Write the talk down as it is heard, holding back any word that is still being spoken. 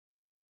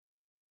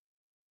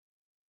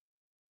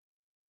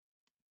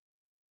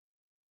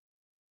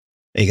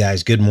Hey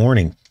guys, good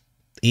morning.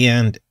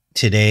 And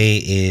today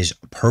is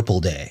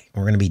Purple Day.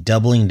 We're going to be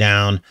doubling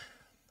down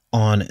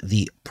on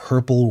the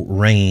purple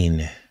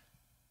rain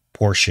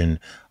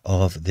portion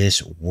of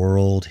this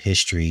world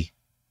history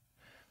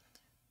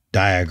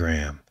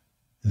diagram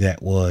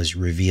that was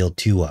revealed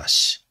to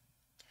us.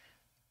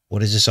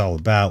 What is this all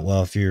about?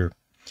 Well, if you're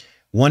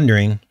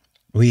wondering,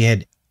 we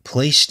had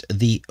placed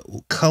the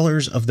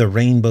colors of the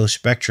rainbow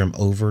spectrum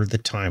over the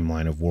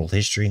timeline of world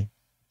history.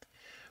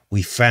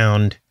 We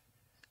found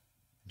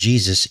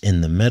Jesus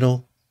in the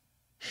middle,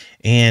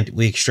 and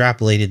we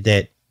extrapolated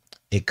that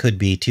it could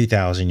be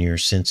 2,000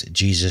 years since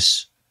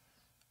Jesus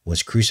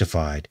was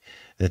crucified,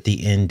 that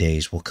the end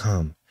days will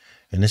come.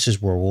 And this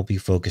is where we'll be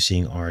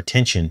focusing our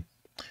attention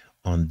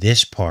on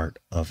this part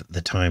of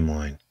the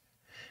timeline.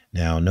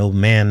 Now, no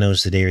man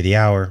knows the day or the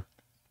hour,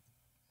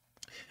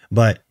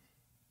 but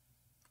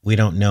we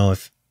don't know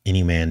if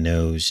any man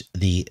knows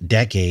the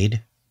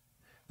decade,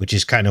 which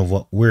is kind of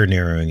what we're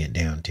narrowing it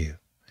down to.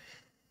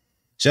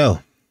 So,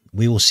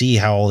 we will see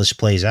how all this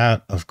plays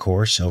out, of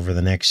course, over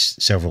the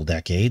next several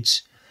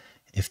decades.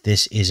 If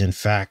this is, in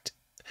fact,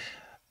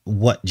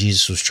 what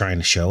Jesus was trying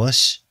to show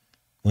us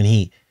when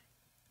he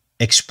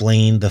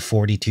explained the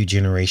 42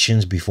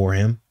 generations before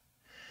him,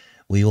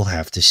 we will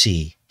have to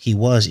see. He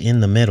was in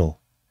the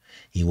middle.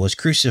 He was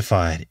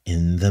crucified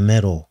in the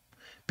middle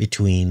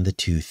between the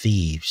two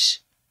thieves.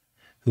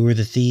 Who are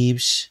the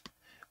thieves?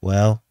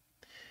 Well,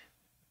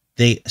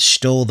 they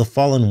stole, the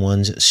fallen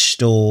ones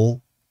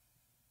stole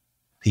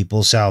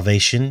people's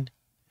salvation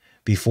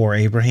before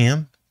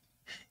Abraham.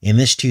 In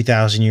this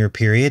 2,000-year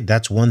period,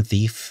 that's one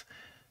thief.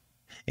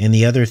 And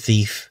the other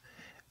thief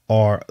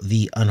are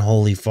the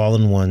unholy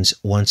fallen ones,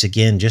 once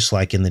again, just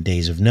like in the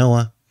days of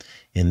Noah.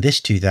 In this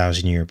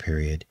 2,000-year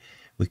period,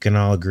 we can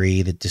all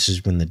agree that this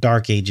is when the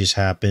Dark Ages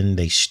happened.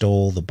 They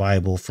stole the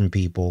Bible from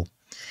people.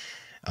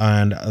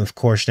 And, of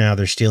course, now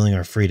they're stealing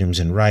our freedoms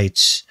and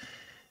rights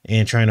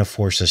and trying to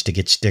force us to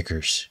get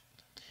stickers.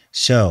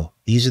 So,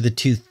 these are the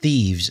two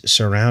thieves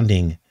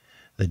surrounding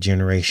the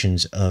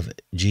generations of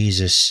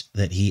Jesus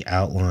that he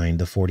outlined,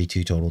 the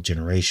 42 total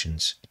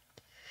generations.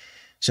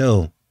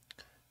 So,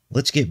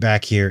 let's get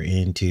back here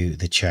into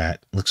the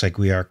chat. Looks like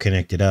we are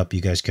connected up. You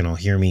guys can all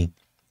hear me.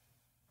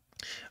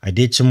 I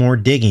did some more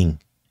digging.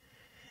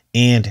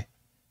 And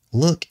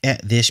look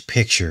at this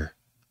picture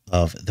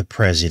of the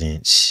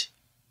presidents,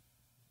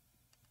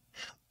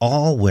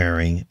 all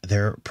wearing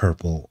their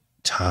purple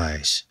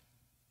ties.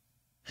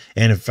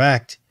 And in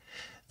fact,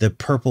 the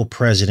purple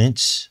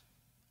presidents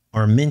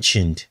are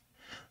mentioned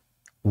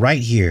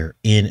right here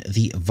in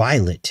the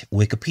violet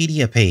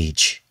Wikipedia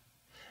page.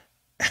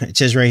 It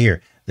says right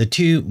here, the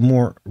two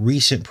more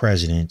recent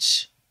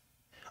presidents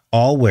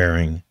all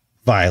wearing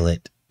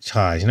violet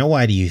ties. Now,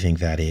 why do you think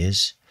that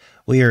is?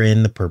 We are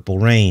in the purple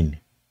rain.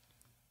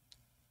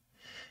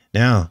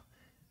 Now,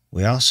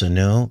 we also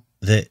know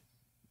that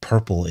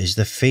purple is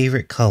the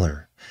favorite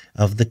color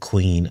of the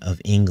Queen of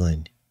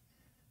England.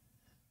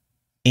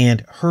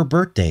 And her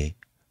birthday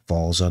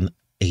falls on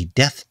a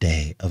death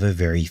day of a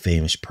very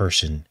famous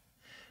person,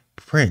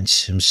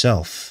 Prince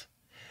himself.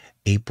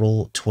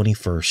 April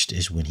 21st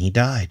is when he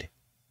died.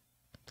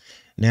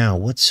 Now,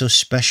 what's so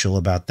special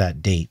about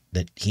that date,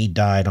 that he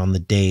died on the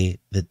day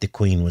that the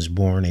Queen was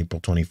born,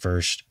 April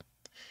 21st,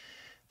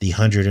 the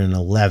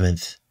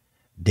 111th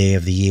day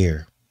of the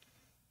year?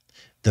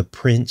 The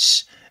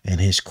Prince and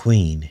his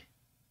Queen.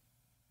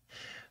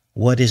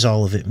 What does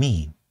all of it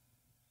mean?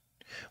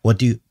 What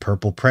do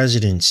purple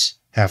presidents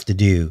have to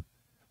do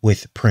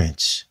with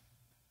Prince?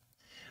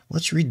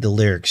 Let's read the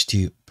lyrics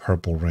to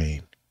Purple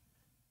Rain.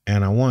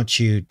 And I want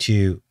you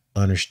to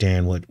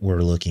understand what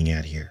we're looking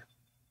at here.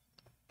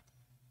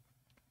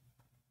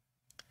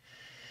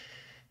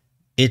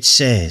 It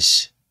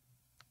says,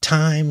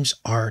 times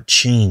are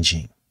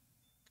changing.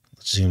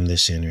 Let's zoom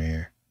this in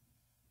here.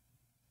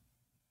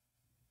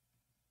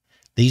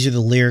 These are the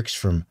lyrics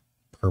from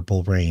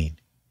Purple Rain.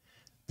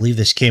 I believe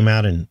this came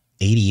out in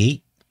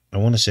 88, I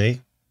want to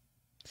say.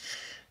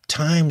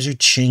 Times are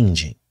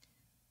changing.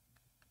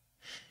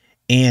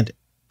 And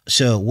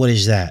so what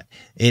is that?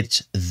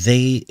 It's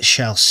they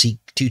shall seek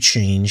to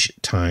change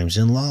times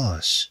and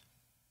laws.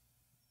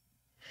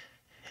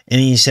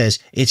 And he says,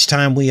 it's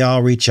time we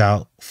all reach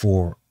out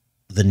for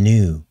the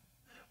new.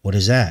 What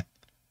is that?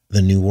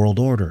 The New World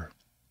Order.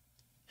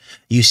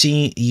 You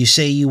see, you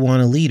say you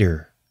want a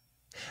leader,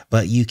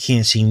 but you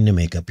can't seem to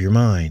make up your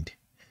mind.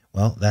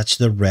 Well, that's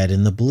the red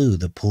and the blue,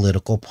 the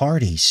political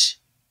parties.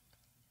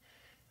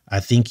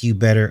 I think you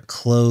better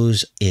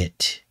close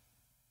it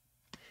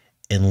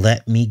and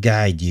let me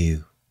guide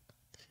you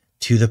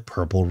to the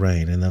purple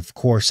rain. And of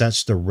course,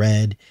 that's the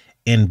red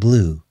and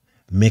blue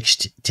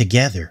mixed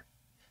together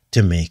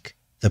to make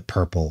the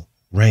purple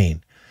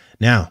rain.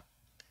 Now,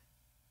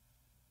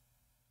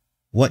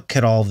 what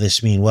could all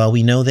this mean? Well,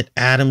 we know that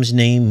Adam's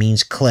name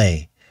means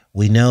clay.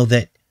 We know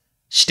that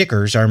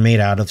stickers are made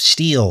out of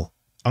steel,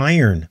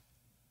 iron,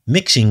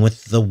 mixing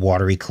with the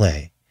watery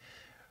clay.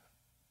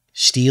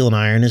 Steel and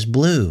iron is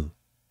blue.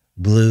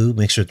 Blue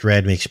mixed with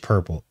red makes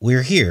purple.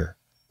 We're here.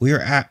 We are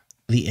at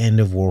the end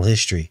of world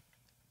history.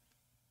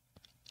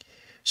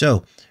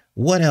 So,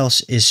 what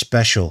else is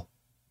special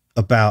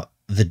about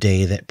the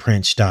day that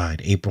Prince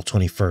died, April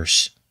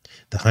 21st,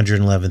 the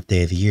 111th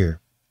day of the year?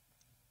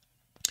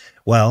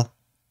 Well,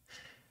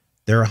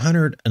 there are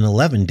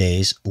 111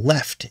 days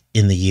left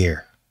in the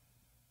year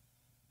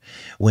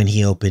when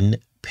he opened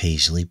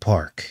Paisley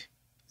Park.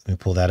 Let me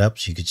pull that up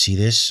so you can see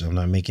this, so I'm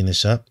not making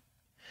this up.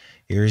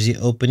 Here's the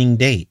opening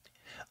date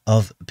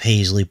of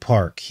Paisley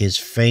Park, his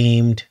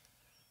famed,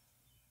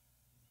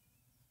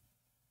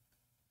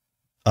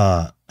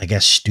 I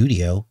guess,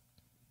 studio.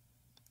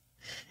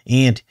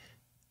 And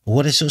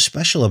what is so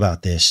special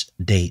about this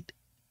date,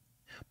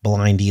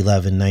 Blind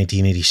 11,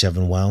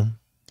 1987? Well,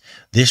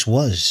 this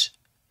was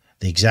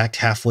the exact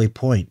halfway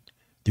point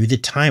through the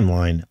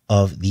timeline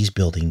of these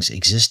buildings'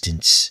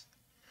 existence.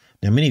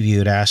 Now, many of you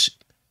had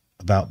asked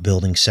about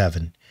Building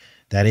 7.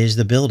 That is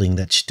the building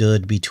that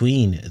stood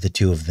between the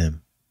two of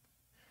them.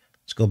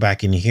 Let's go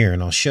back into here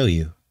and I'll show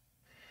you.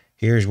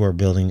 Here's where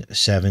Building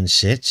 7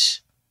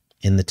 sits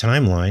in the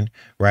timeline,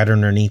 right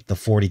underneath the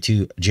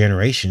 42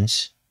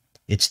 generations.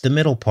 It's the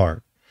middle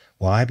part.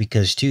 Why?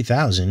 Because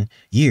 2,000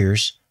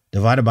 years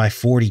divided by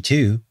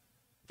 42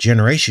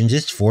 generations,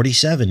 it's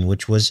 47,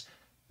 which was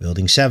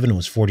Building 7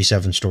 was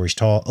 47 stories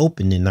tall,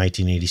 opened in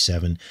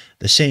 1987,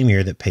 the same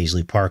year that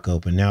Paisley Park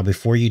opened. Now,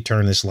 before you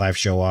turn this live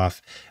show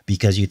off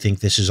because you think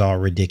this is all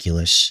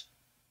ridiculous,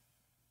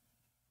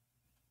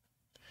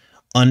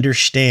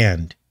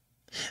 understand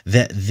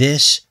that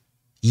this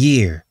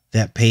year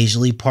that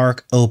Paisley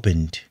Park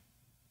opened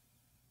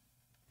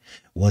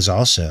was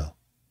also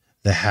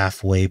the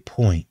halfway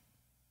point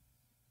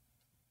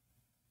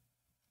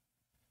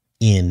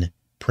in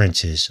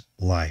Prince's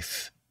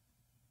life.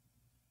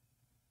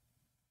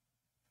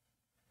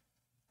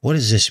 What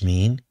does this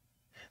mean?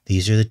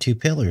 These are the two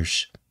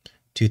pillars.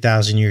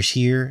 2,000 years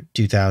here,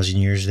 2,000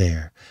 years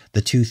there.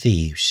 The two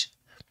thieves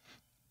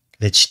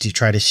that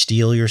try to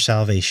steal your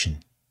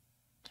salvation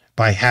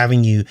by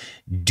having you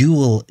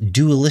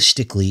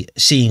dualistically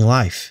seeing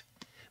life,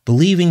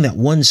 believing that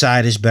one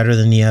side is better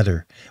than the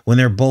other when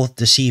they're both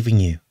deceiving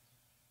you,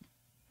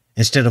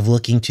 instead of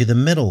looking to the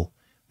middle,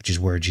 which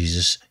is where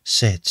Jesus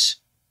sits.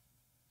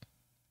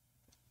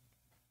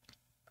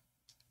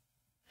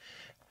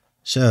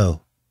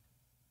 So,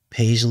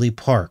 Paisley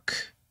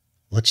Park,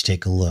 let's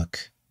take a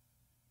look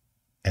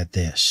at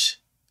this.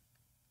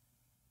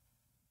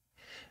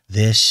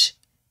 This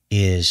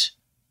is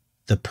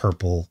the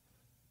Purple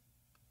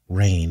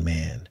Rain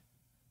Man.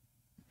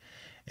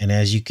 And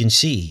as you can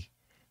see,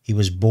 he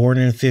was born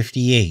in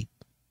 58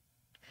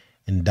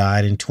 and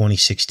died in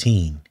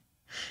 2016.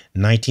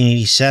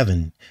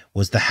 1987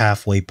 was the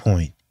halfway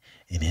point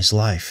in his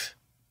life.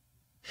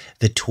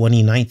 The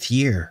 29th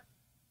year.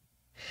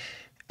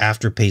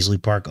 After Paisley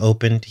Park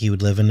opened, he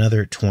would live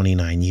another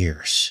 29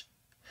 years.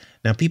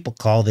 Now, people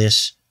call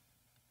this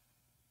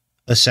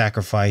a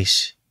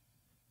sacrifice.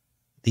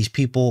 These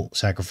people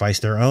sacrifice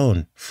their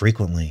own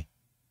frequently,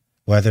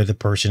 whether the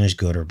person is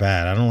good or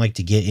bad. I don't like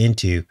to get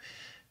into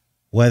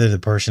whether the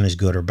person is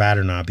good or bad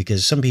or not,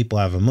 because some people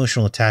have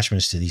emotional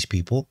attachments to these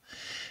people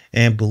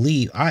and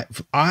believe,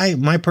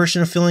 my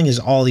personal feeling is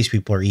all these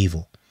people are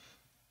evil.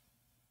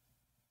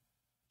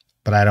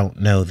 But I don't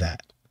know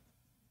that.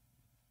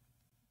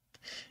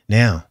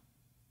 Now,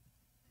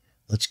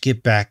 let's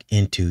get back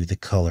into the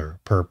color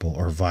purple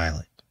or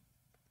violet.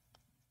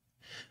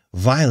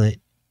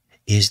 Violet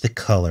is the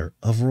color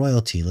of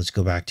royalty. Let's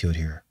go back to it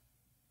here.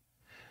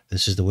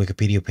 This is the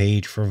Wikipedia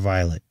page for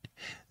violet.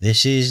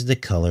 This is the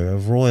color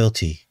of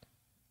royalty.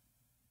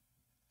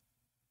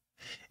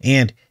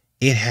 And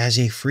it has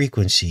a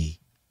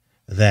frequency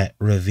that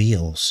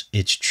reveals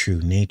its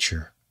true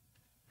nature.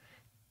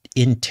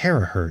 In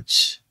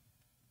terahertz,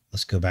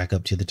 let's go back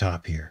up to the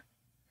top here.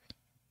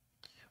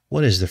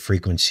 What is the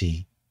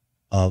frequency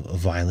of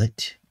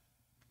violet?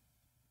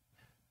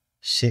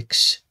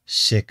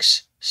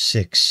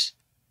 666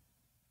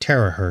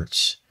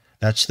 terahertz.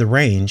 That's the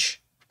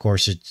range. Of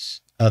course,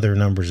 it's other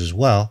numbers as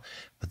well,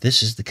 but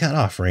this is the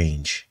cutoff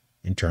range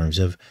in terms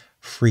of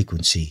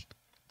frequency.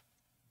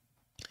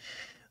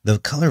 The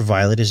color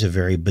violet is a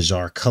very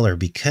bizarre color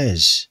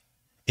because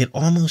it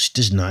almost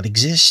does not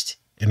exist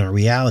in our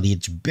reality.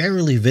 It's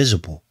barely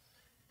visible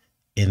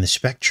in the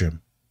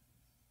spectrum.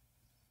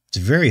 It's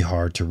very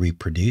hard to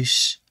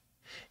reproduce.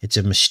 It's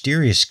a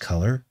mysterious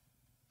color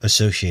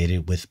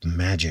associated with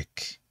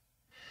magic.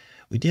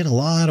 We did a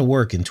lot of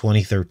work in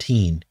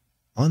 2013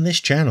 on this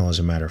channel, as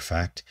a matter of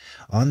fact,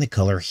 on the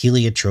color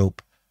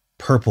heliotrope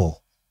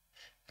purple.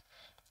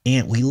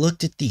 And we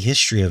looked at the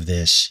history of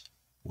this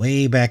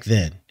way back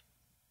then,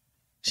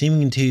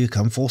 seeming to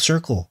come full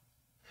circle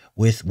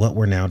with what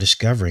we're now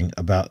discovering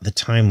about the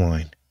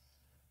timeline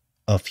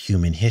of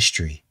human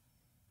history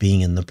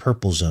being in the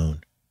purple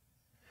zone.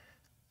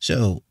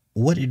 So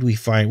what did we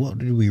find? What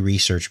did we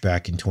research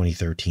back in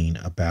 2013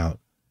 about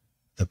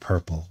the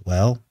purple?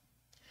 Well,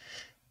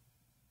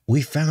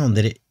 we found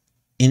that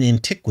in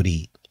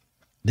antiquity,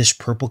 this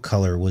purple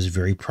color was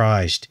very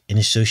prized and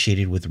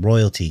associated with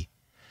royalty,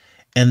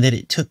 and that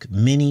it took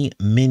many,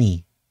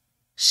 many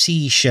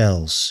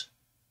seashells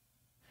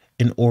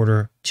in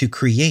order to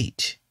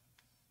create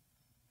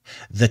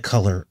the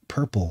color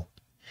purple.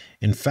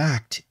 In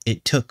fact,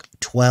 it took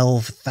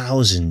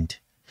 12,000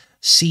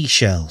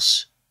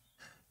 seashells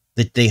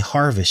that they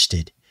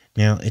harvested.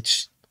 Now,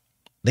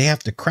 they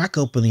have to crack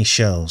open these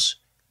shells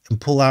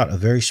and pull out a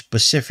very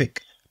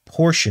specific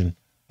portion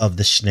of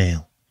the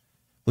snail,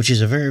 which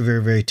is a very,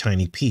 very, very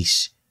tiny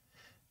piece.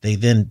 They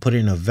then put it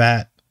in a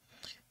vat.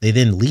 They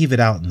then leave it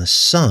out in the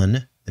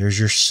sun. There's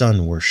your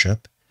sun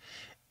worship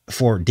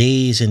for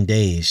days and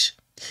days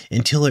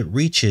until it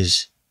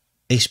reaches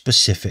a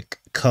specific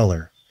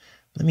color.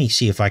 Let me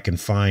see if I can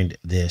find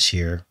this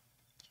here,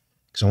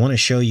 because I want to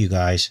show you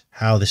guys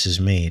how this is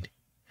made.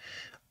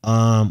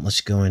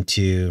 Let's go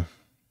into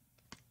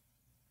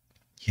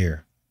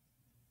here.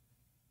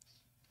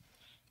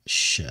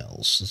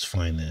 Shells. Let's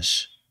find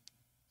this.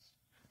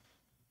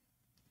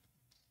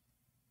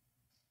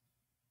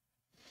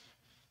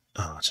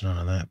 Oh, it's not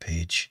on that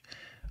page.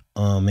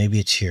 Maybe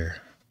it's here.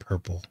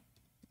 Purple.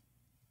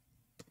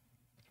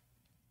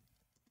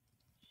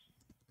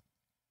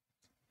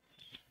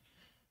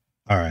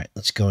 All right,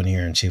 let's go in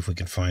here and see if we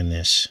can find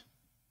this.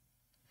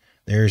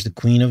 There's the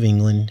Queen of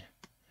England.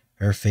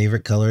 Her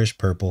favorite color is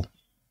purple.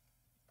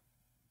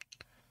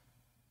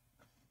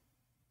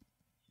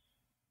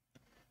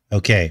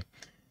 Okay.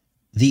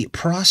 The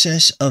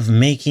process of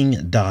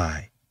making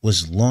dye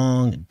was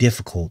long,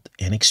 difficult,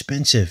 and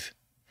expensive.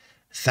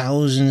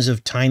 Thousands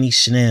of tiny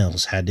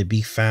snails had to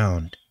be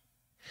found,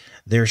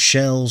 their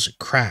shells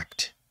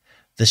cracked,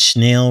 the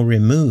snail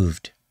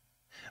removed.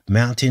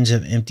 Mountains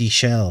of empty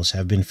shells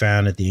have been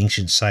found at the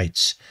ancient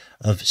sites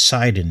of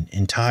Sidon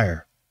and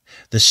Tyre.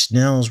 The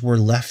snails were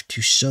left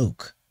to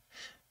soak.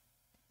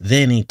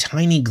 Then a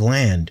tiny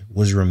gland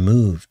was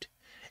removed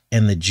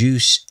and the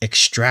juice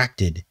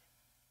extracted.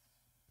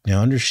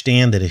 Now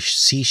understand that a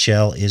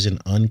seashell is an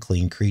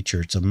unclean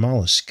creature. It's a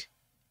mollusk.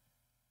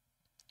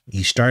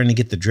 You starting to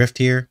get the drift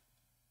here?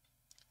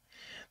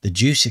 The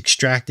juice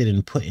extracted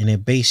and put in a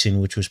basin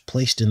which was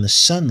placed in the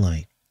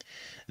sunlight.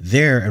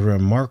 There a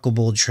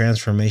remarkable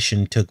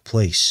transformation took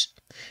place.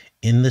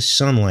 In the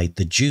sunlight,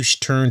 the juice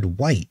turned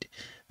white,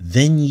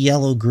 then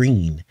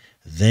yellow-green,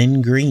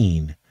 then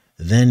green,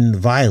 then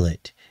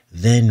violet,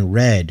 then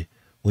red,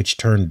 which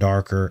turned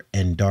darker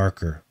and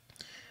darker.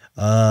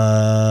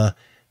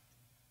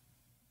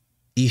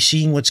 You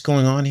seeing what's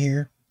going on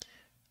here?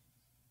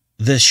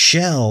 The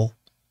shell,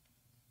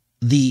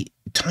 the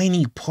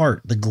tiny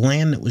part, the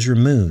gland that was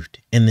removed,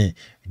 and the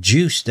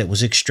juice that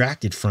was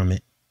extracted from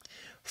it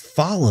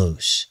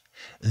follows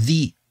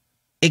the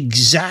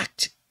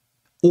exact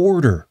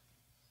order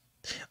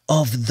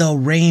of the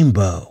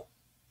rainbow.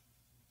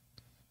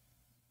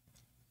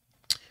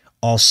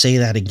 I'll say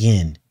that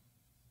again.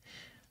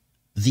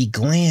 The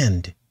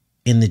gland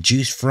and the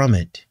juice from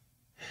it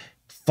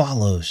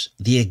follows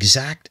the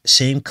exact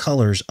same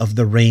colors of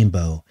the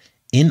rainbow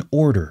in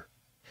order.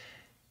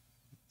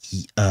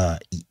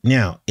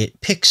 Now,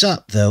 it picks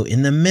up, though,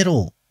 in the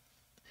middle.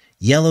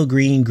 Yellow,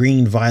 green,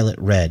 green, violet,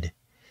 red.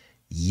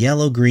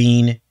 Yellow,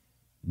 green,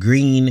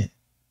 green,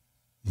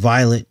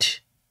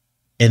 violet,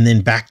 and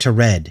then back to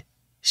red.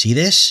 See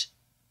this?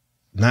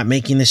 I'm not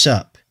making this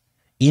up.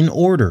 In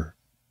order.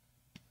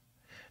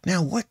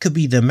 Now, what could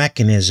be the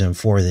mechanism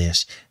for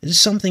this? This is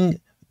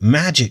something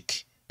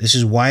magic. This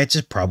is why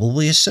it's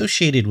probably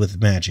associated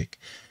with magic.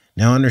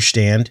 Now,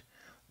 understand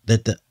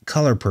that the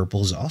color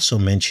purple is also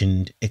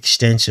mentioned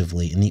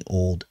extensively in the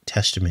Old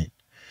Testament.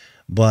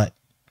 And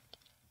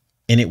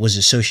it was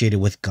associated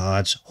with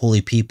God's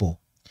holy people.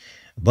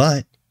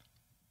 But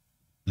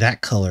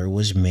that color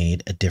was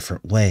made a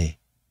different way.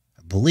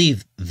 I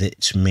believe that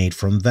it's made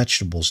from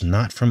vegetables,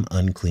 not from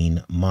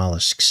unclean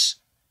mollusks.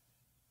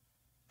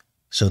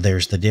 So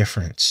there's the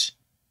difference.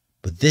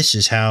 But this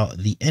is how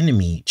the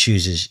enemy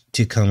chooses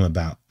to come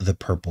about the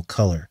purple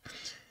color.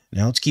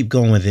 Now let's keep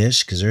going with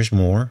this because there's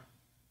more.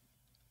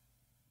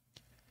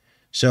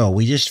 So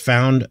we just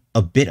found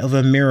a bit of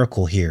a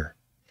miracle here.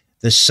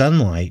 The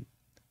sunlight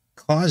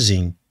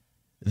causing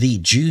the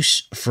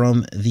juice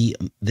from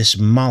this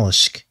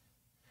mollusk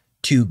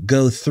to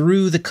go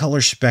through the color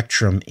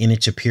spectrum in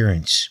its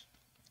appearance.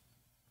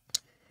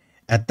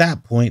 At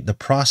that point, the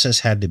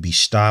process had to be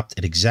stopped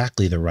at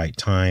exactly the right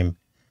time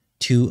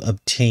to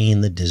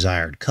obtain the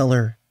desired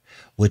color,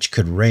 which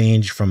could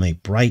range from a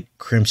bright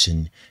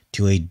crimson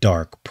to a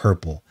dark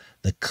purple,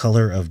 the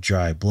color of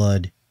dry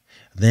blood.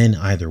 Then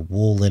either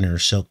wool, linen, or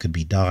silk could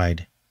be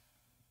dyed.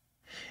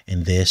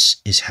 And this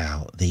is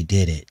how they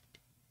did it.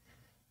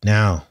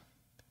 Now,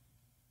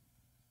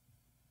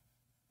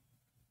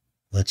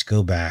 let's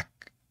go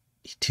back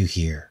to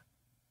here.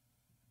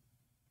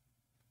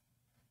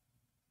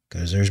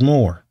 Because there's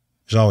more.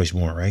 There's always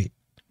more, right?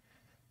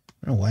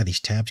 I don't know why these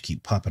tabs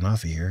keep popping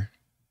off of here.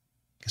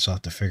 Guess I'll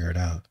have to figure it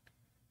out.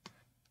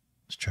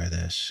 Let's try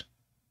this.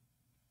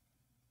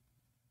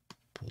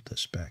 Pull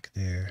this back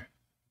there.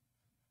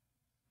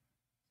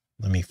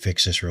 Let me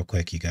fix this real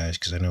quick, you guys,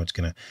 because I know it's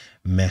going to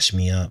mess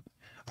me up.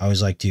 I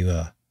always like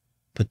to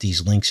put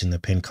these links in the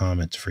pinned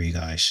comments for you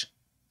guys.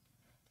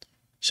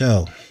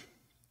 So,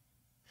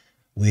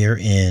 we're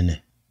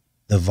in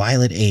the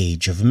violet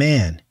age of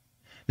man.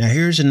 Now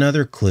here's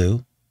another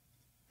clue.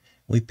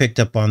 We picked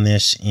up on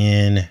this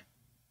in,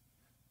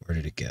 where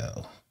did it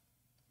go?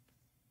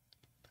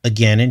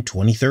 Again in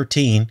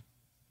 2013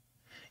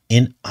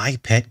 in I,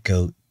 Pet,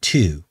 Goat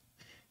 2.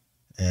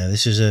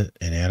 This is an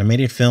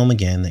animated film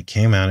again that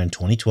came out in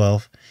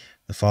 2012.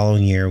 The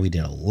following year, we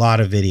did a lot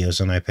of videos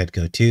on I, Pet,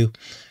 Goat 2.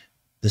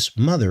 This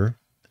mother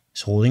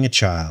is holding a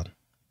child,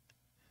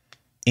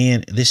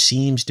 and this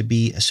seems to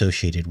be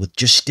associated with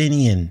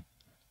Justinian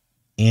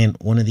and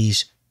one of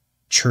these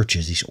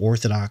churches, these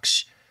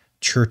Orthodox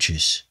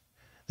churches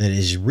that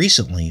has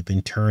recently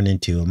been turned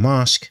into a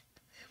mosque.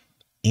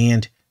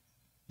 And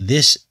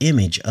this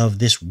image of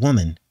this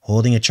woman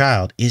holding a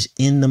child is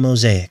in the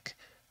mosaic,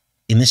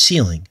 in the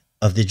ceiling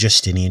of the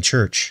Justinian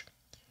church.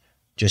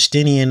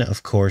 Justinian,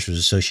 of course, was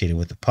associated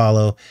with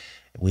Apollo.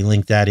 We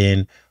linked that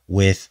in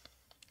with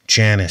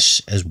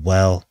Janus as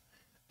well,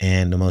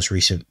 and the most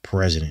recent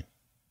president.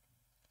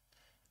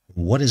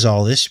 What does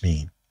all this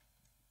mean?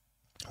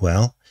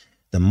 Well,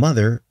 the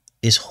mother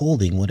is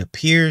holding what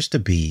appears to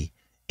be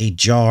a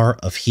jar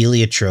of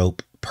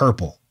heliotrope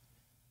purple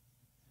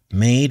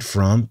made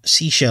from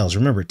seashells.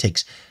 Remember, it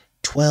takes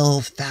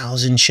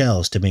 12,000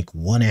 shells to make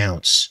 1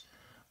 ounce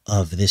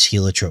of this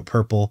heliotrope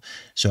purple.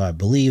 So I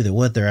believe that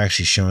what they're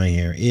actually showing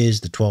here is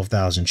the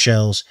 12,000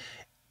 shells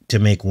to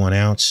make 1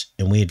 ounce.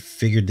 And we had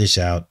figured this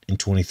out in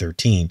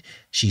 2013.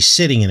 She's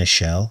sitting in a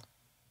shell.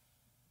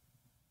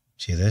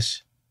 See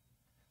this?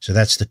 So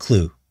that's the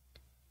clue.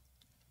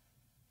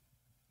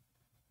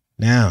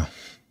 Now,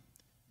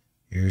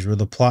 here's where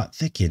the plot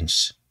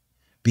thickens,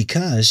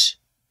 because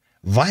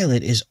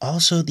violet is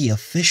also the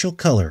official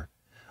color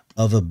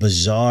of a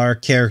bizarre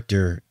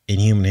character in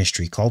human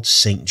history called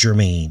Saint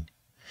Germain.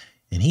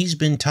 And he's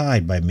been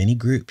tied by many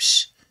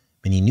groups,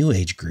 many New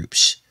Age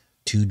groups,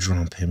 to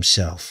Trump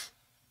himself.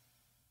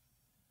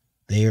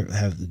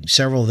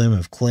 Several of them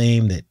have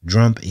claimed that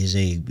Trump is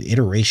a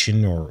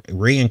iteration or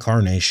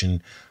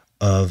reincarnation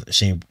of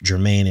Saint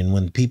Germain. And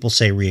when people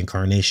say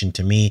reincarnation,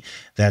 to me,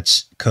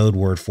 that's code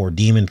word for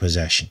demon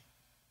possession,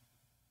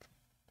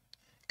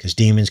 because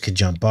demons can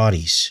jump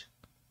bodies.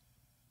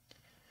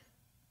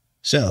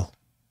 So,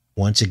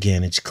 once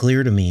again, it's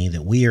clear to me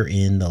that we are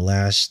in the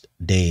last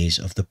days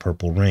of the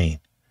purple rain.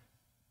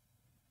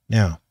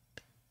 Now,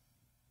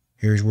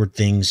 here's where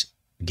things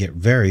get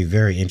very,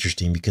 very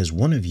interesting, because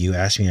one of you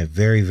asked me a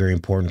very, very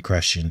important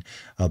question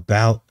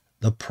about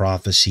the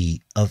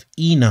prophecy of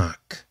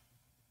Enoch.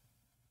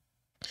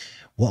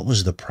 What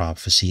was the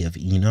prophecy of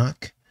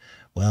Enoch?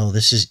 Well,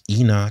 this is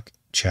Enoch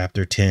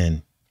chapter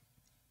 10.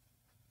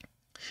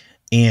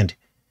 And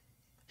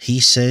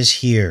he says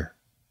here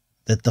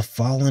that the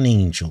fallen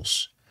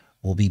angels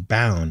will be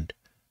bound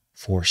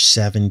for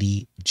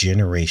 70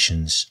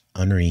 generations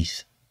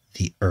underneath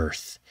the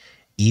earth,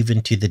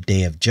 even to the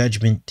day of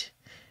judgment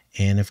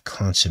and of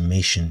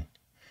consummation.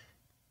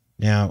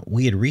 Now,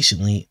 we had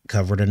recently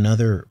covered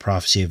another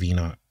prophecy of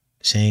Enoch,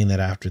 saying that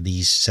after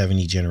these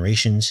 70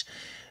 generations,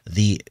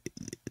 the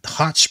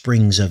hot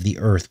springs of the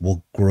earth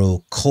will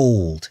grow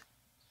cold.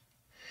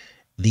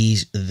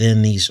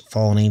 Then these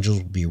fallen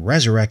angels will be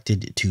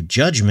resurrected to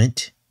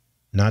judgment,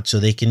 not so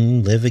they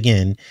can live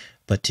again,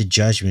 but to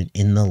judgment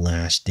in the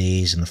last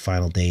days and the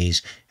final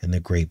days and the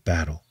great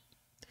battle.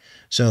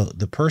 So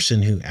the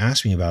person who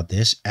asked me about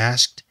this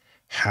asked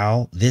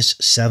how this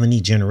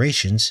 70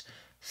 generations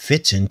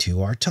fits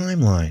into our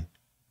timeline.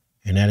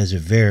 And that is a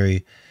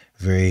very,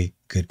 very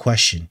good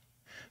question.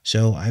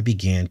 So I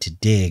began to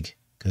dig,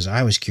 because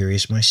I was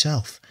curious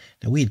myself.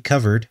 Now, we had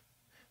covered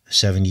the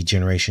 70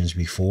 generations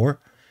before,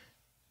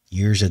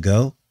 years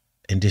ago,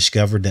 and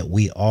discovered that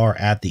we are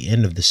at the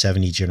end of the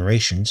 70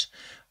 generations,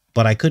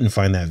 but I couldn't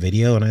find that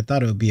video, and I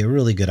thought it would be a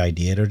really good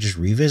idea to just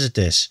revisit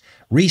this,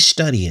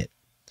 restudy it,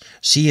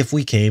 see if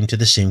we came to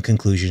the same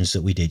conclusions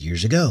that we did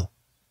years ago,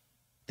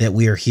 that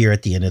we are here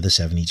at the end of the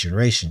 70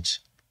 generations.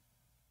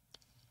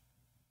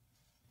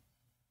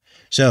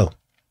 So,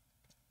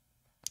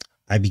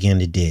 I began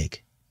to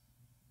dig.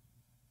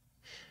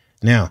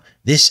 Now,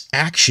 this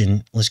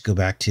action, let's go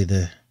back to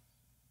the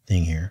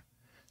thing here.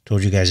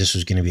 Told you guys this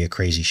was going to be a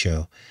crazy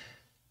show.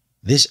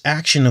 This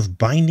action of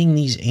binding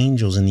these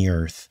angels in the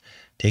earth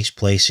takes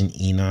place in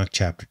Enoch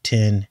chapter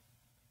 10.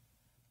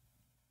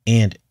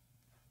 And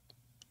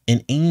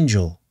an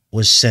angel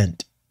was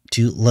sent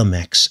to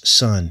Lamech's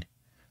son,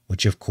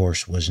 which of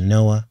course was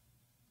Noah.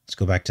 Let's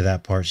go back to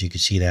that part so you can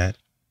see that.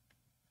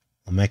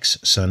 Lamech's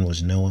son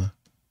was Noah.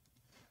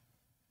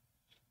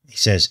 He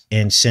says,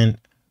 and sent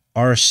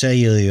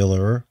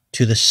Arcellular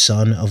to the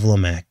son of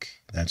Lamech.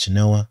 That's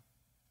Noah.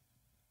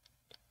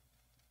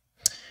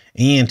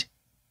 And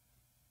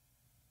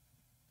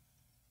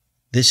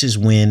this is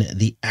when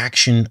the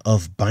action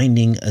of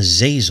binding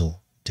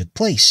Azazel took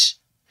place,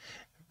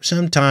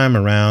 sometime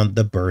around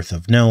the birth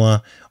of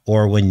Noah,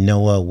 or when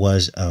Noah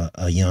was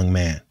a young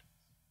man.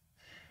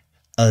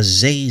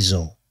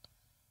 Azazel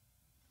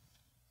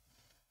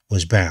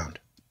was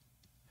bound.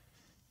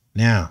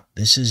 Now,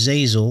 this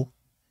Azazel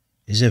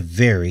is a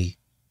very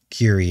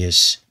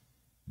curious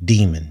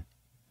demon.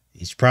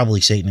 He's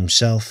probably Satan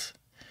himself.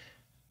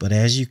 But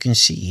as you can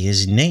see,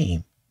 his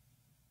name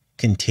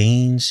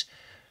contains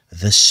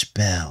the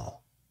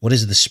spell. What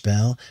is the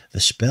spell?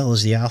 The spell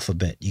is the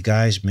alphabet. You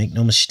guys, make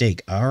no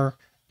mistake, our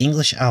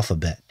English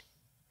alphabet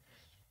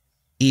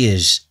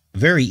is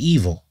very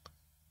evil.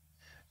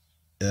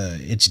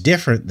 It's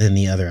different than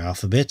the other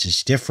alphabets.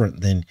 It's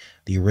different than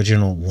the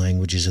original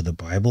languages of the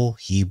Bible,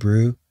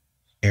 Hebrew,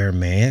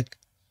 Aramaic.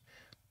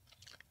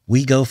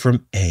 We go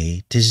from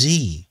A to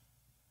Z.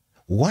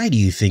 Why do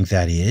you think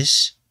that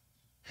is?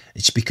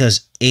 It's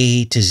because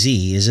A to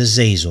Z is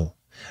Azazel,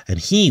 and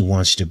he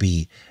wants to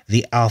be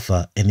the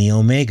Alpha and the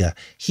Omega.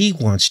 He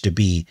wants to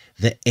be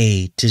the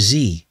A to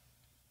Z.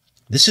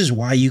 This is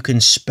why you can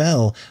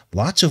spell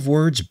lots of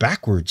words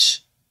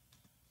backwards.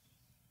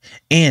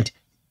 And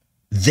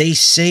they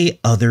say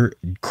other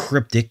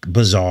cryptic,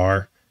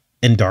 bizarre,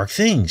 and dark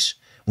things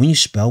when you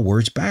spell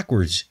words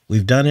backwards.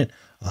 We've done it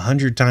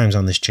 100 times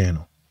on this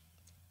channel.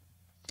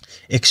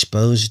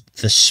 Exposed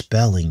the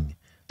spelling,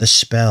 the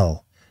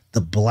spell,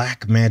 the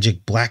black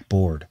magic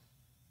blackboard.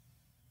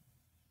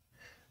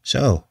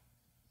 So,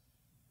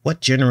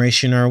 what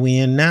generation are we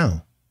in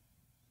now?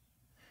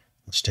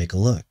 Let's take a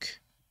look.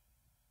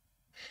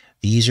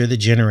 These are the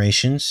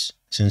generations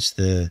since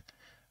the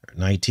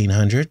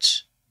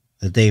 1900s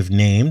that they've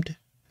named.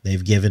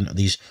 They've given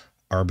these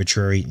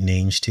arbitrary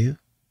names to.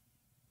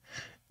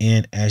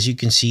 And as you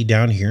can see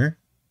down here,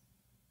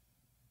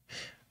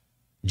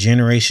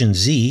 Generation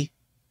Z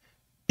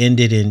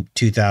ended in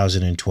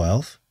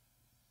 2012.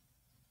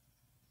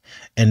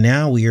 And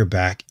now we are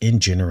back in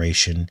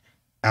Generation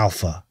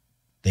Alpha,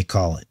 they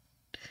call it,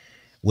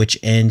 which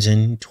ends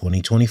in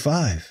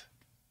 2025.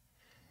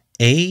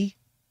 A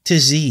to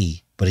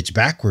Z, but it's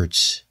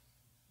backwards.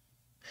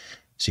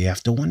 So you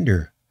have to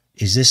wonder,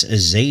 is this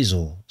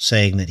Azazel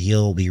saying that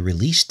he'll be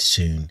released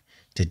soon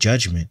to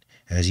judgment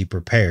as he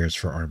prepares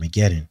for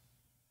Armageddon?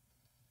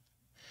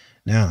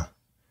 Now,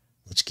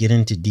 let's get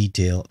into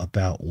detail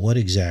about what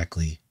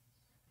exactly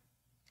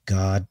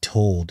God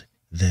told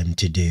them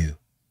to do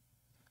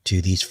to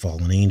these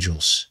fallen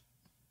angels,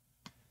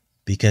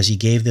 because he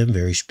gave them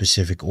very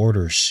specific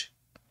orders.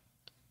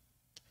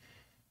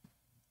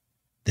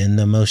 Then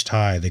the Most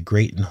High, the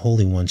Great and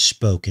Holy One,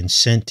 spoke and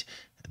sent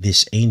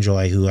this angel,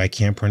 who I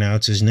can't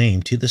pronounce his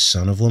name, to the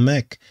son of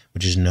Lamech,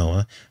 which is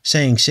Noah,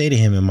 saying, say to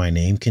him in my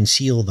name,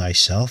 conceal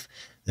thyself,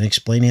 then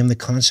explain to him the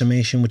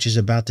consummation which is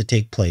about to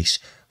take place.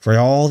 For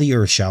all the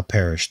earth shall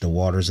perish, the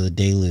waters of the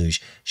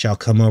deluge shall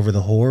come over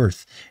the whole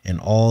earth,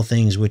 and all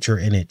things which are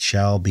in it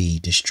shall be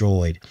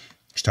destroyed.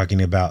 He's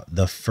talking about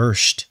the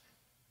first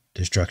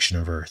destruction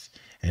of earth.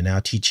 And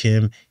now teach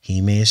him he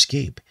may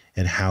escape,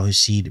 and how his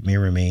seed may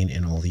remain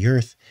in all the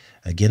earth.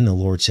 Again the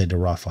Lord said to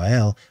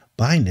Raphael,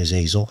 bind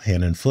Azazel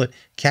hand and foot,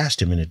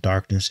 cast him into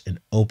darkness, and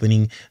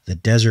opening the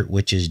desert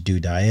which is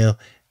Dudael,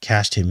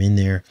 cast him in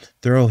there,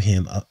 throw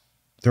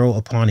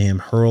upon him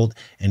hurled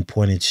and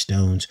pointed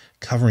stones,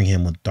 covering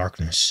him with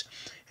darkness.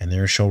 And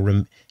there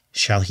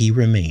shall he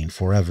remain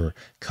forever,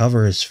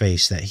 cover his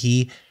face, that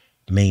he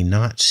may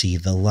not see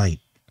the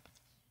light.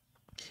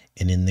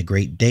 And in the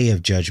great day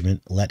of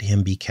judgment, let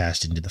him be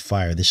cast into the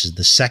fire. This is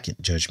the second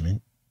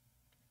judgment.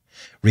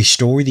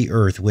 Restore the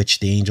earth which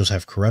the angels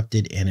have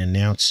corrupted, and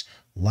announce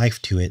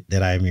life to it,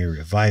 that I may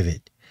revive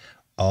it.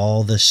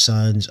 All the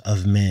sons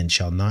of men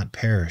shall not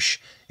perish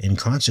in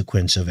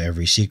consequence of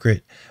every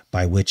secret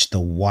by which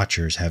the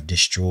watchers have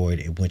destroyed,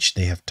 and which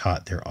they have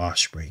taught their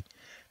offspring.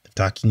 They're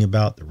talking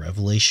about the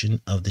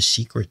revelation of the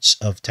secrets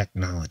of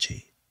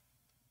technology.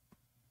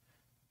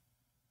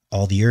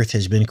 All the earth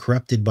has been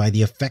corrupted by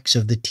the effects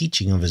of the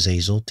teaching of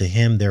Azazel. To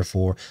him,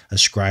 therefore,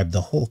 ascribe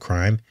the whole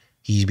crime.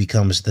 He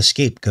becomes the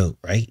scapegoat,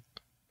 right?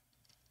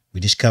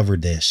 We just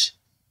covered this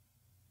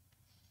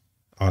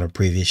on a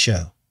previous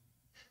show.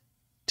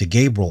 To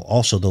Gabriel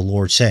also the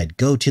Lord said,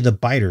 go to the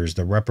biters,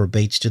 the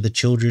reprobates, to the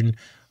children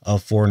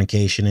of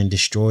fornication, and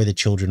destroy the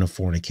children of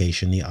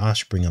fornication, the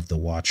offspring of the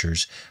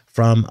watchers,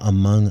 from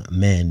among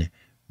men.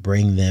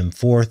 Bring them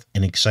forth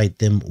and excite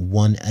them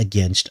one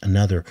against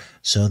another.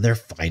 So they're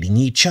fighting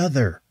each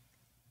other.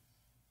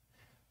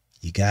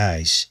 You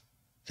guys,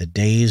 the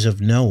days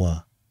of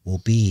Noah will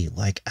be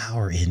like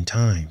our end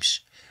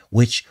times,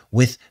 which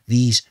with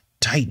these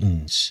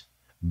titans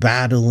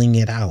battling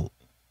it out.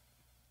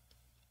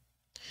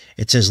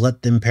 It says,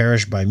 let them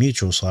perish by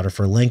mutual slaughter,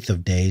 for length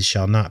of days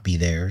shall not be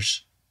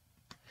theirs.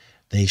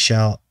 They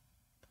shall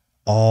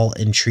all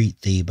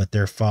entreat thee, but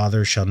their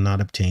father shall not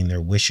obtain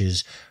their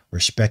wishes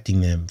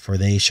respecting them, for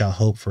they shall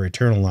hope for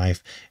eternal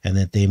life, and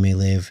that they may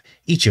live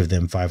each of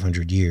them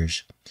 500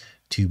 years.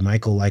 To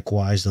Michael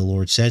likewise the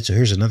Lord said, so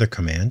here's another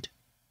command,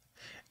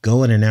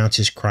 go and announce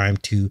his crime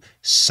to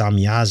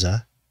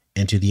Samyaza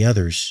and to the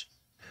others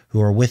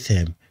who are with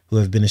him, who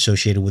have been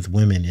associated with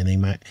women, and they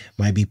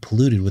might be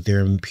polluted with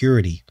their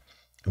impurity.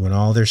 And when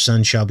all their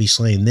sons shall be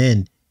slain,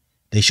 then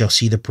they shall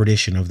see the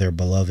perdition of their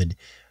beloved.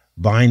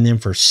 Bind them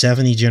for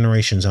 70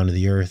 generations unto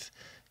the earth,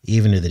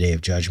 even to the day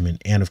of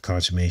judgment and of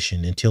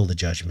consummation, until the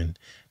judgment,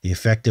 the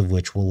effect of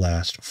which will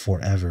last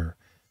forever,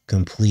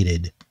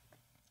 completed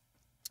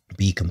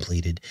be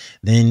completed.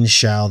 Then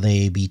shall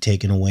they be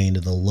taken away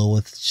into the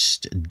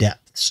lowest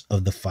depths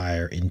of the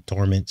fire, in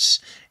torments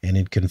and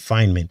in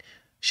confinement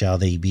shall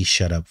they be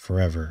shut up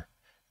forever.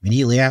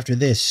 Immediately after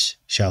this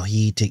shall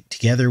he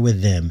together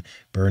with them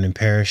burn and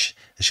perish,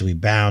 and shall be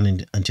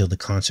bound until the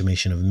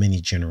consummation of many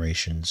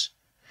generations.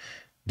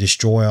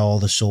 Destroy all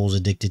the souls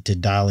addicted to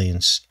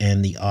dalliance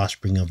and the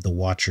offspring of the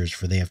watchers,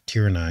 for they have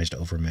tyrannized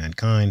over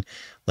mankind.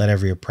 Let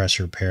every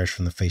oppressor perish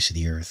from the face of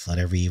the earth. Let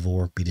every evil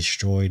work be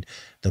destroyed.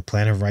 The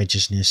plan of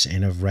righteousness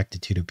and of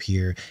rectitude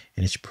appear,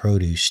 and its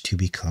produce to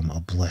become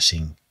a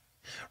blessing.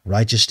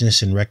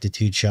 Righteousness and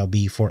rectitude shall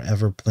be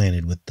forever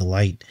planted with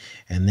delight,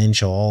 and then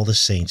shall all the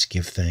saints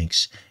give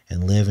thanks,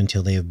 and live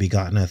until they have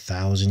begotten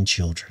 1,000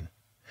 children,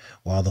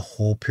 while the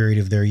whole period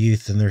of their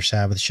youth and their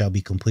Sabbath shall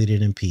be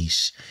completed in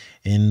peace.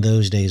 In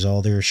those days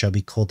all the earth shall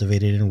be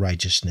cultivated in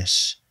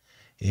righteousness.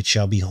 It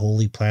shall be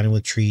wholly planted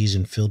with trees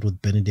and filled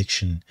with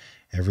benediction.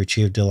 Every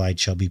tree of delight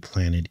shall be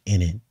planted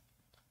in it.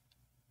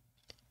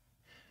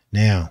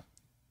 Now,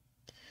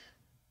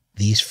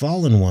 these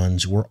fallen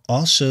ones were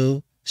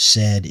also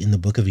said in the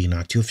book of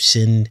Enoch to have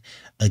sinned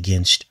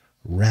against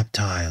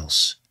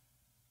reptiles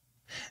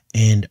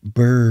and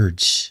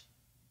birds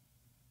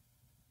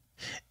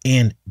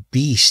and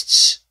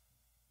beasts,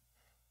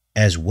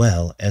 as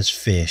well as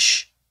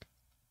fish.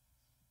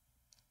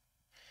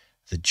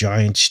 The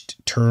giants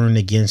turned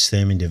against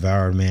them and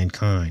devoured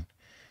mankind,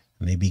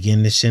 and they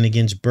began to sin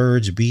against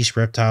birds, beasts,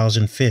 reptiles,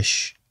 and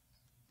fish,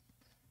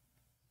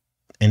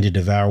 and to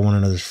devour one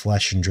another's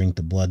flesh and drink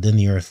the blood. Then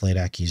the earth laid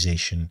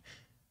accusation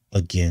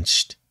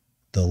against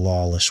the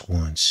lawless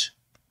ones.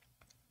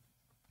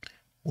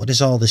 What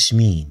does all this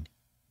mean?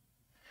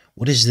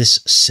 What does this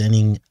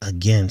sinning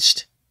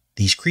against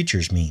these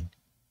creatures mean?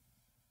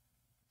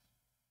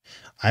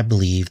 I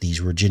believe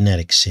these were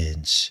genetic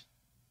sins.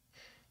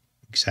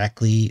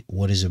 Exactly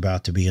what is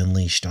about to be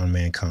unleashed on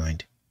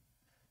mankind.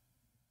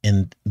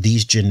 And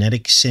these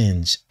genetic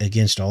sins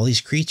against all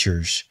these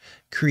creatures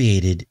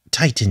created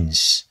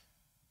titans,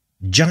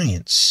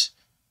 giants.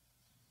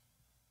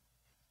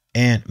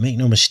 And make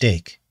no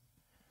mistake,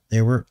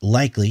 there were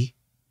likely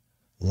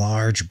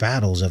large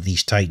battles of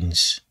these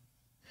titans,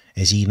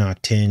 as Enoch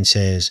 10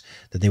 says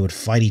that they would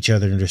fight each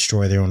other and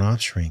destroy their own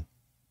offspring.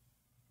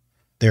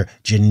 They're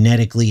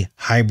genetically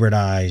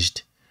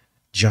hybridized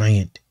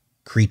giant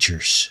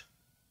creatures.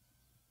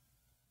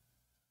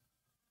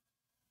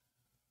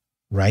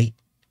 Right?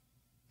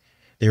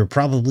 They were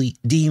probably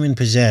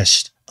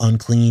demon-possessed,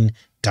 unclean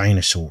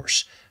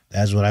dinosaurs.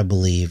 That's what I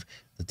believe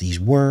that these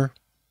were.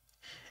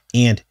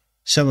 And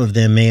some of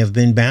them may have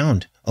been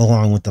bound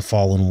along with the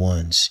fallen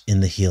ones in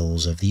the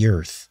hills of the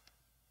earth.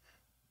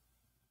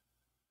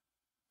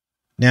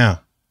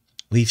 Now,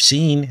 we've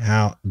seen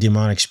how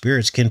demonic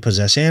spirits can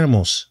possess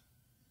animals.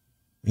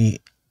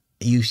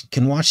 You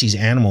can watch these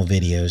animal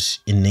videos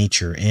in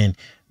nature, and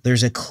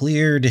there's a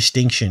clear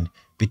distinction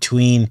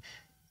between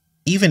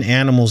even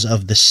animals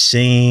of the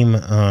same,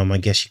 I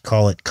guess you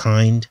call it,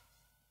 kind.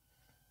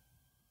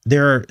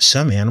 There are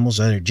some animals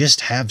that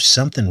just have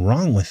something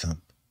wrong with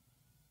them.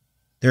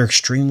 They're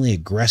extremely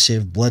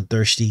aggressive,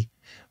 bloodthirsty.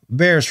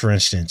 Bears, for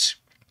instance.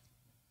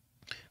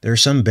 There are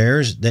some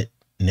bears that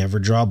never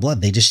draw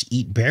blood. They just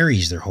eat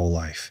berries their whole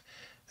life.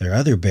 There are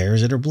other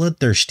bears that are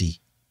bloodthirsty.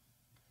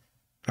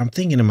 I'm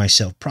thinking to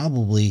myself,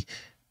 probably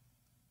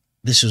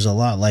this was a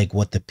lot like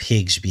what the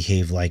pigs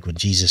behaved like when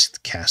Jesus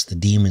cast the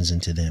demons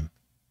into them.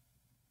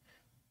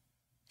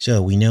 So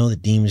we know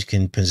that demons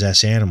can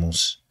possess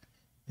animals.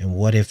 And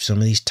what if some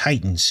of these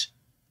titans,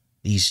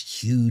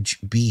 these huge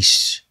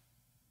beasts,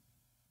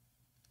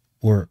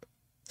 were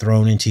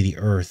thrown into the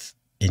earth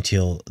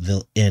until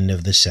the end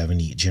of the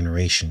 70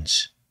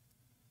 generations?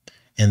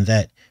 And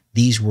that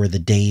these were the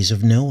days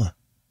of Noah.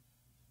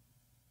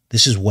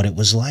 This is what it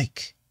was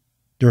like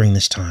during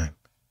this time.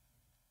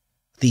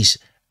 These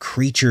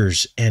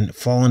creatures and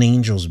fallen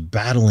angels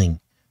battling,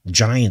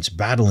 giants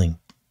battling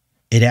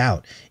it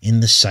out in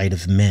the sight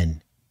of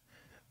men.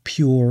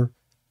 Pure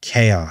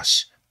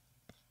chaos.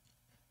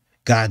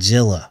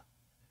 Godzilla,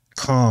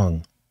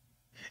 Kong,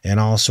 and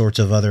all sorts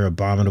of other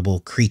abominable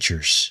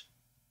creatures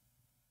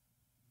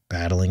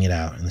battling it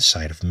out in the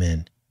sight of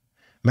men.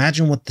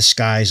 Imagine what the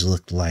skies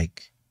looked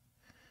like.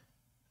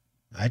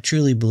 I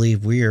truly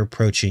believe we are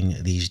approaching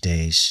these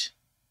days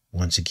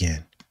once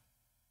again.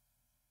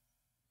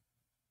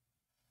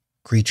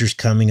 Creatures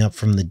coming up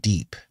from the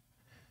deep,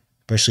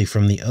 especially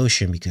from the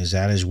ocean, because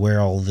that is where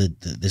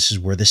this is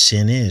where the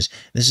sin is.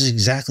 This is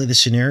exactly the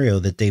scenario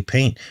that they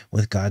paint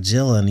with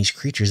Godzilla and these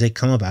creatures. They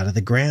come up out of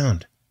the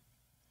ground.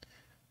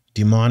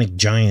 Demonic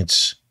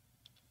giants,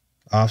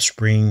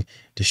 offspring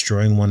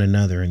destroying one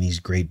another in these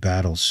great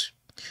battles.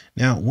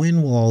 Now,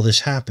 when will all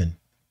this happen?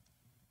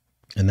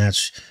 And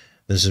that's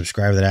the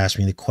subscriber that asked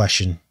me the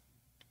question.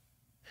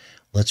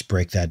 Let's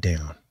break that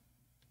down.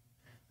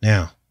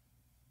 Now,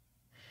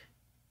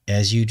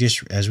 as we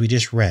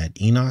just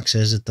read, Enoch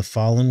says that the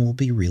fallen will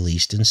be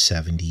released in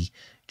 70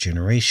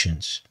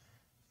 generations.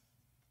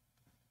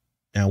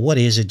 Now, what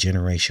is a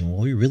generation?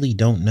 Well, we really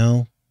don't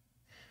know.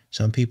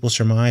 Some people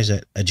surmise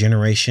that a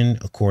generation,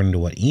 according to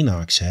what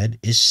Enoch said,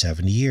 is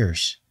 70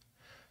 years.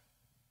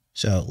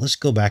 So let's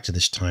go back to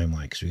this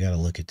timeline because we got to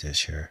look at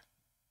this here.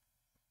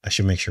 I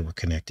should make sure we're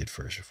connected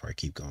first before I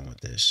keep going with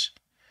this.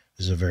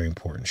 This is a very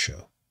important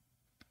show.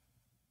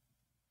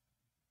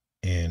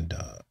 And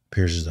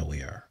appears as though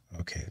we are.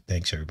 Okay,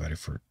 thanks everybody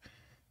for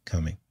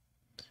coming.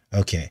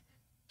 Okay,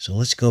 so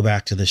let's go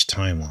back to this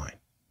timeline.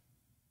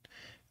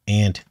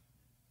 And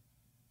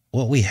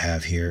what we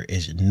have here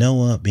is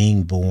Noah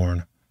being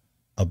born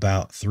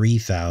about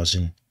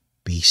 3000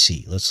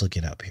 BC. Let's look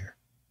it up here.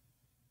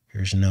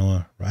 Here's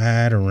Noah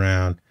right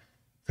around,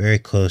 very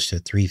close to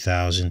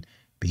 3000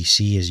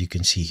 BC, as you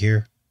can see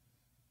here.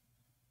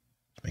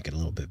 Let's make it a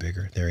little bit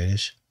bigger. There it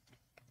is.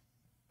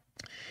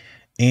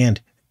 And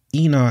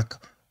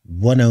Enoch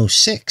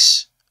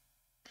 106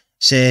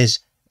 says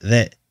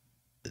that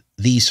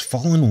these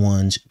fallen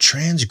ones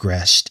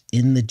transgressed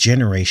in the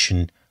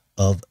generation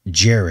of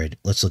Jared.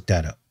 Let's look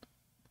that up.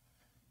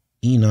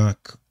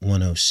 Enoch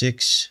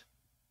 106.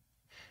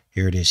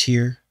 Here it is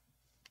here.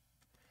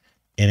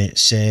 And it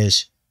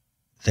says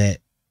that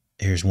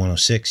here's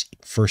 106.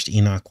 First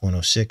Enoch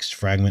 106,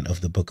 fragment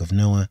of the book of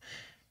Noah.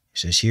 It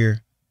says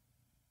here,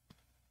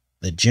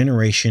 the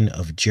generation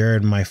of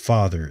Jared my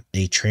father,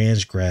 they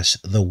transgress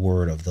the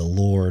word of the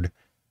Lord,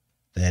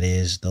 that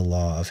is the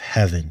law of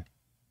heaven.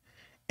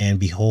 And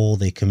behold,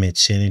 they commit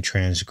sin and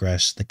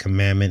transgress the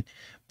commandment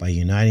by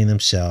uniting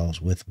themselves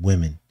with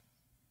women.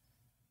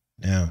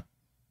 Now,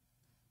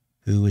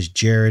 who is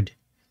Jared?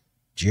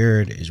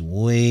 Jared is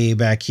way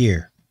back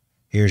here.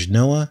 Here's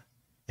Noah,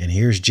 and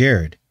here's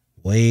Jared,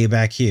 way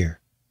back here.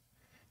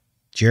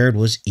 Jared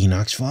was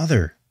Enoch's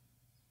father.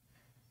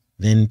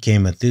 Then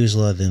came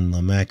Methuselah, then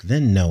Lamech,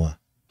 then Noah.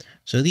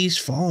 So these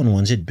fallen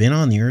ones had been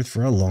on the earth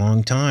for a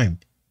long time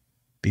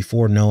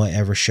before Noah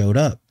ever showed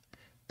up.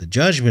 The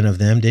judgment of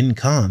them didn't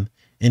come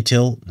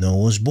until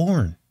Noah was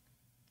born.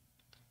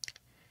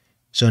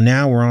 So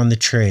now we're on the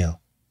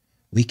trail.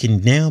 We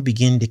can now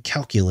begin to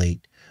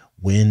calculate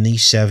when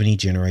these 70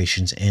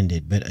 generations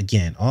ended. But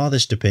again, all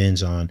this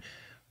depends on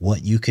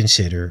what you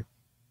consider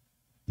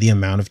the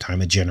amount of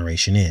time a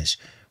generation is.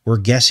 We're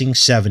guessing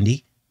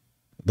 70,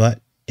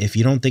 but if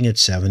you don't think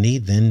it's 70,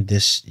 then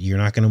you're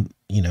not going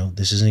to,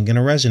 this isn't going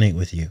to resonate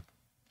with you.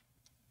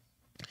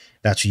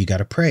 That's what you got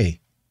to pray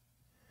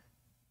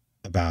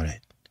about it.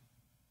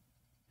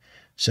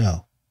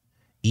 So,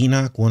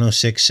 Enoch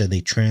 106 said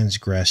they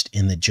transgressed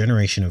in the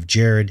generation of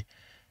Jared,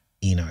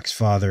 Enoch's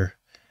father,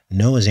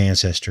 Noah's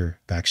ancestor,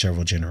 back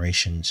several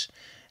generations.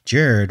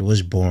 Jared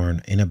was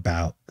born in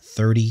about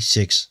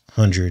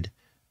 3600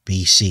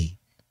 BC.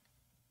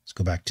 Let's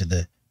go back to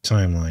the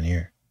timeline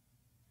here.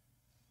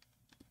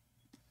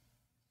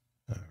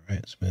 All right,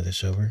 let's move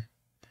this over.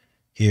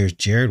 Here's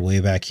Jared way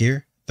back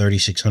here,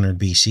 3600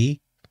 BC.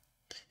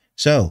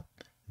 So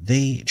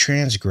they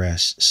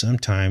transgressed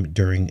sometime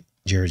during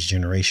Jared's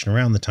generation,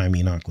 around the time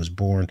Enoch was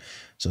born.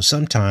 So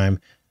sometime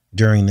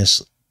during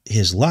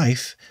his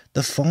life,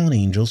 the fallen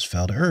angels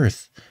fell to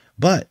earth.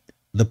 But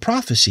the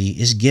prophecy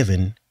is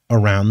given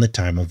around the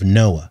time of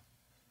Noah,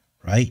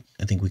 right?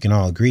 I think we can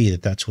all agree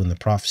that that's when the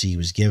prophecy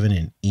was given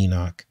in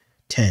Enoch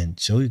 10.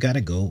 So we've got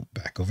to go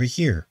back over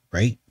here,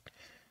 right?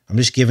 I'm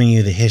just giving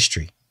you the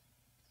history.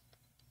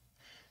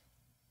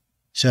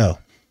 So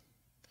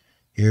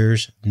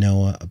here's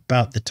Noah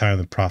about the time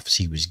the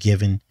prophecy was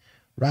given,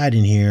 right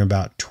in here,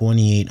 about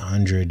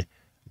 2800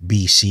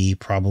 BC,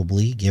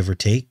 probably, give or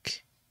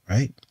take,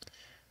 right?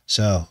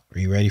 So are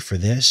you ready for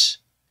this?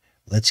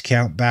 Let's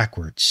count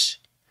backwards.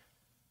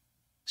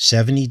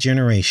 70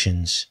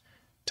 generations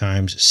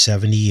times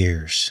 70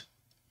 years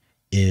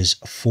is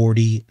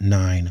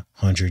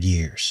 4,900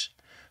 years.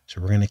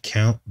 So we're going to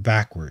count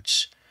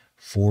backwards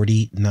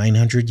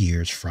 4,900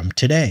 years from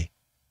today,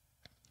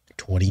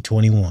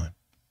 2021.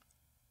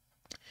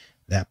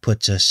 That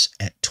puts us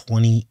at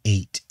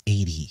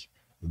 2880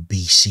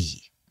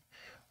 BC,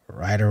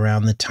 right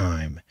around the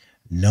time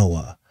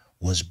Noah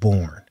was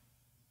born.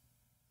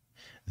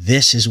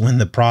 This is when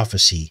the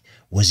prophecy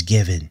was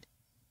given.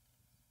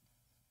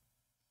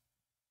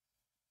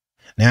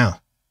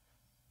 Now,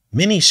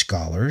 many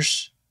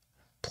scholars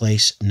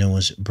place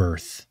Noah's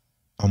birth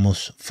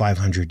almost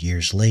 500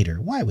 years later.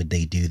 Why would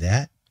they do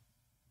that?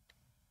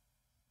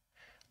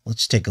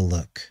 Let's take a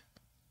look.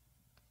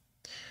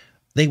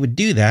 They would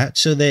do that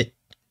so that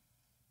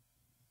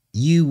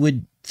you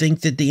would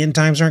think that the end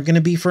times aren't going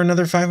to be for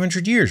another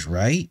 500 years,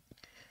 right?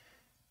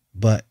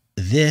 But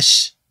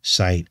this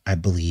site, I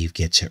believe,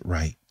 gets it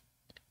right.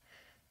 It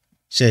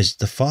says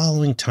the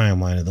following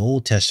timeline of the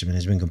Old Testament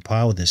has been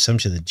compiled with the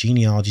assumption that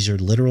genealogies are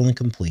literal and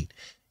complete.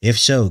 If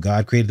so,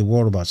 God created the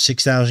world about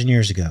 6,000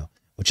 years ago,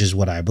 which is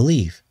what I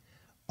believe.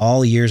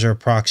 All years are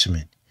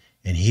approximate.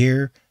 And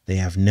here they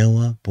have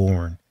Noah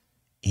born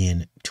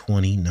in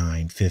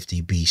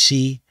 2950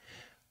 BC,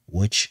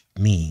 which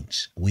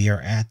means we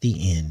are at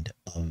the end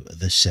of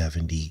the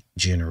 70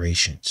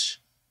 generations.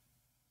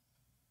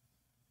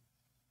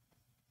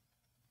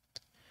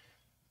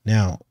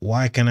 Now,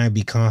 why can I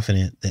be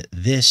confident that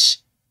this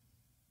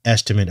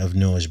estimate of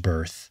Noah's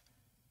birth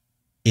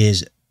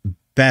is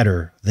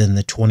better than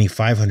the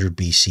 2500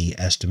 BC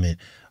estimate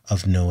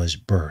of Noah's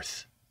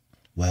birth?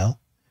 Well,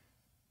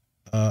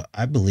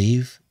 I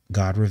believe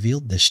God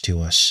revealed this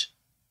to us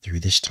through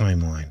this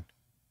timeline.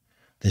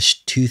 This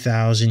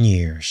 2,000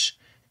 years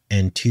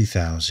and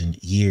 2,000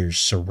 years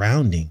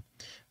surrounding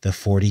the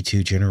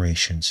 42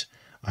 generations.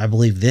 I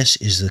believe this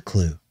is the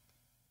clue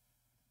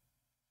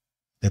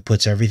that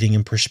puts everything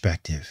in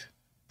perspective,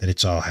 that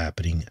it's all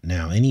happening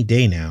now, any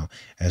day now.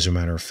 As a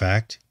matter of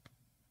fact,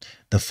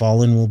 the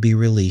fallen will be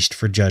released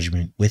for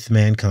judgment with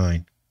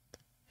mankind.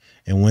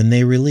 And when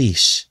they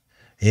release,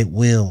 it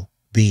will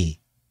be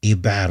a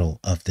battle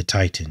of the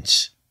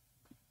Titans.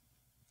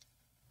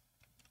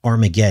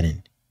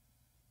 Armageddon.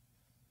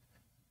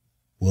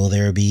 Will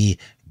there be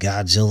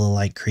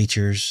Godzilla-like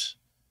creatures,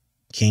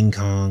 King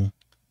Kong,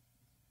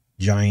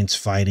 giants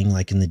fighting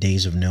like in the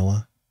days of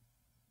Noah?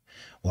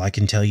 Well, I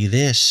can tell you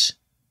this.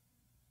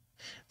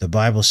 The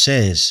Bible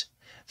says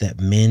that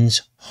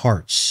men's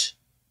hearts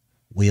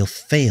will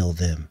fail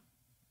them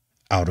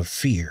out of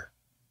fear.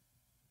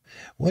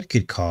 What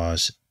could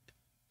cause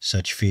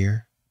such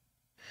fear?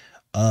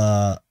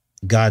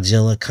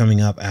 Godzilla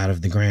coming up out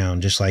of the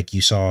ground, just like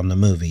you saw in the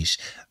movies.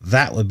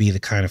 That would be the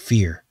kind of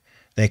fear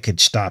that could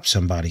stop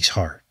somebody's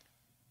heart.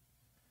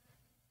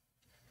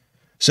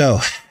 So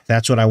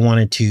that's what I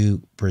wanted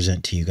to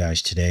present to you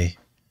guys today.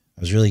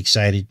 I was really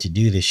excited to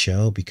do this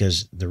show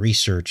because the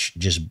research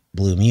just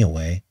blew me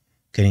away.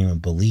 Couldn't even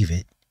believe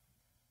it.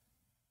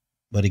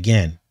 But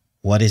again,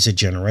 what is a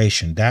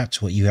generation?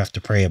 That's what you have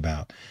to pray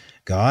about.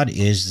 God,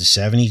 is the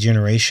 70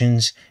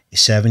 generations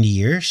 70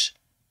 years?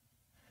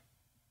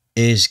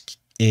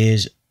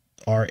 Is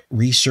our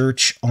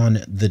research on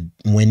the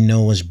when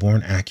Noah was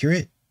born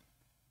accurate?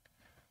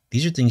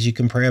 These are things you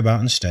can pray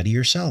about and study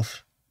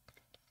yourself.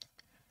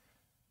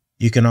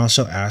 You can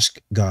also ask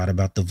God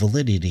about the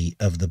validity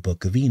of the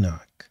book of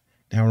Enoch.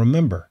 Now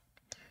remember,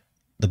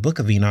 the book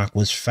of Enoch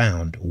was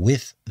found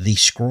with the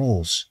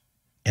scrolls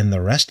and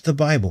the rest of the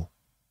Bible.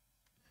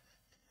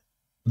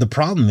 The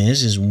problem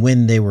is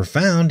when they were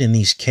found in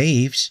these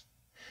caves,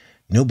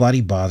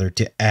 nobody bothered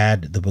to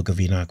add the book of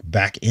Enoch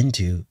back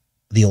into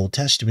the Old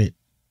Testament.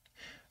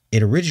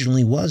 It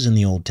originally was in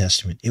the Old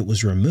Testament. It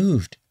was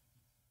removed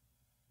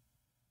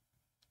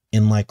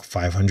in like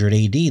 500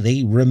 AD.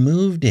 They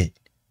removed it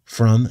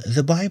from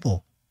the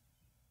Bible.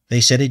 They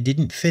said it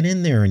didn't fit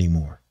in there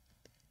anymore.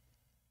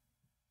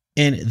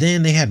 And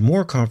then they had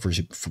more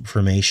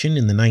confirmation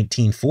in the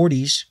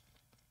 1940s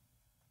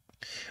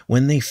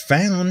when they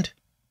found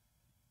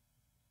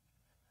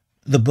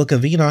the book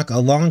of Enoch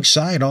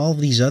alongside all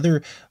these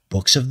other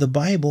books of the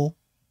Bible,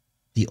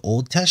 the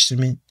Old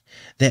Testament,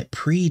 that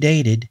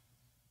predated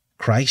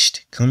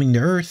Christ coming to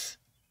earth.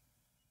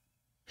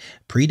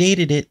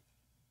 Predated it.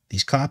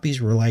 These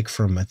copies were like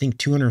from, I think,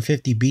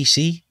 250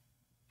 BC.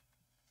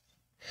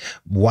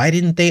 Why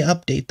didn't they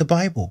update the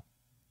Bible?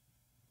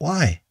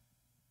 Why?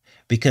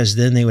 Because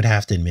then they would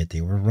have to admit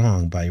they were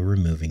wrong by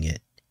removing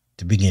it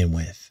to begin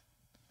with,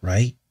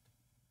 right?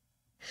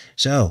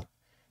 So,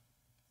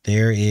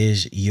 there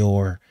is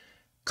your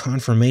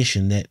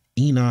confirmation that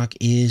Enoch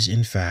is,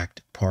 in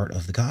fact, part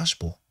of the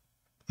gospel.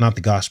 Not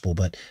the gospel,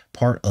 but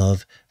part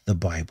of the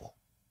Bible.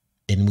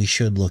 And we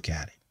should look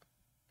at it.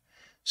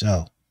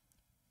 So,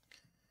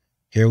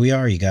 here we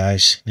are, you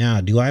guys.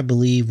 Now, do I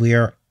believe we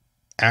are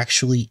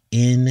actually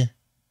in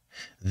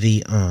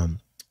the,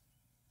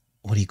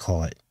 what do you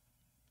call it?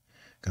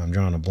 I'm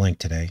drawing a blank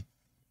today.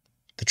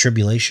 The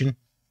tribulation?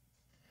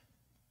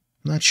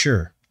 I'm not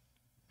sure.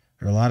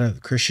 There are a lot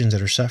of Christians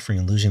that are suffering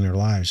and losing their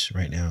lives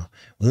right now.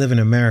 We live in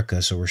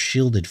America, so we're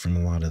shielded from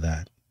a lot of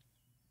that.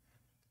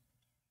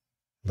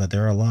 But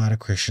there are a lot of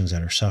Christians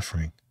that are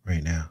suffering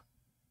right now,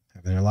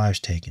 having their lives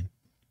taken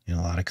in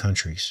a lot of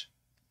countries.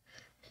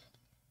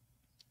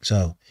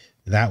 So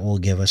that will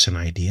give us an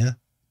idea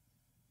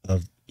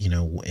of, you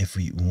know, if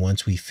we,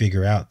 once we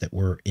figure out that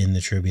we're in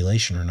the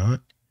tribulation or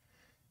not.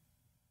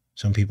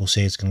 Some people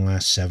say it's going to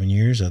last 7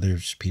 years.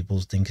 Others people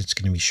think it's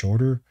going to be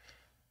shorter.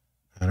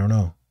 I don't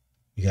know.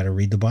 You got to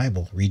read the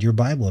Bible. Read your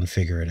Bible and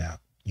figure it out,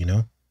 you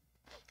know?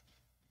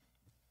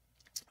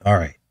 All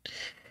right.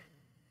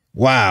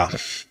 Wow.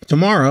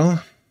 Tomorrow,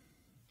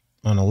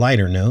 on a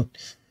lighter note,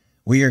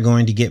 we are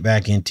going to get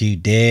back into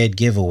Dead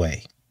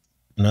Giveaway.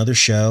 Another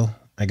show.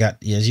 I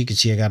got, as you can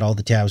see, I got all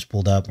the tabs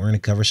pulled up. We're going to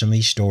cover some of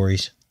these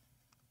stories.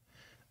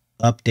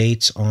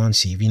 Updates on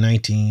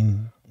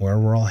CV-19, where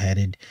we're all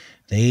headed.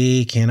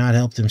 They cannot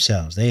help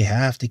themselves. They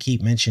have to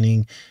keep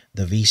mentioning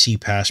the VC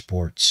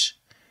passports.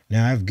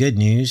 Now, I have good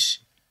news.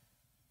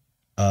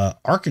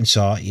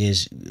 Arkansas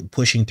is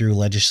pushing through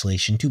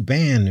legislation to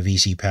ban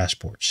VC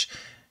passports.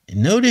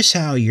 Notice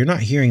how you're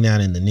not hearing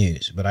that in the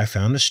news, but I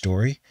found a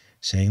story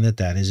saying that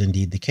that is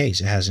indeed the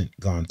case. It hasn't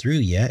gone through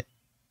yet.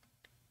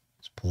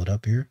 Let's pull it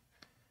up here.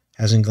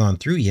 Hasn't gone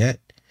through yet,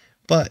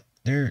 but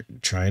they're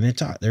trying to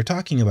talk. They're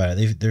talking about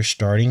it. They're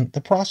starting the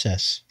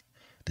process.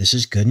 This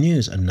is good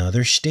news.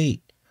 Another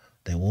state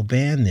that will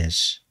ban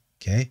this.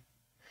 Okay.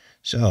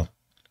 So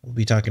we'll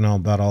be talking all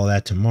about all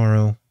that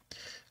tomorrow.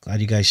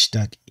 Glad you guys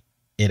stuck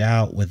it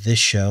out with this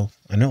show.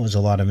 I know it was a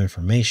lot of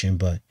information,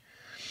 but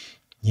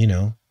you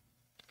know,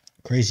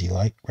 crazy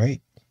like,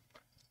 right?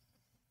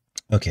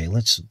 Okay,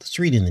 let's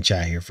read in the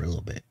chat here for a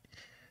little bit.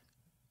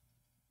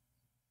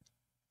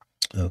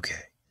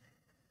 Okay.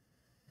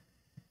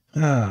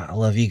 I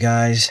love you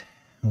guys.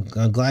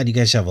 I'm glad you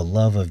guys have a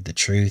love of the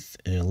truth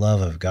and a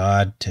love of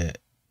God to,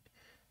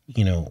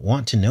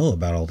 want to know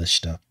about all this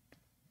stuff.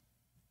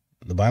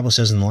 The Bible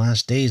says in the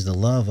last days, the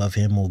love of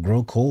him will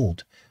grow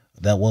cold.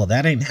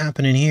 That ain't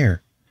happening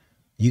here.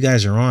 You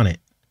guys are on it.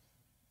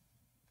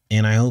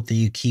 And I hope that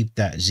you keep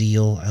that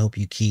zeal. I hope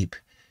you keep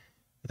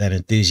that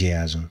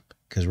enthusiasm,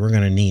 because we're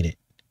going to need it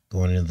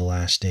going into the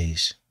last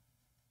days.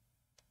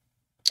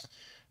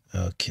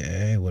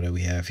 Okay, what do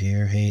we have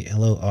here? Hey,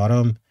 hello,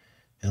 Autumn.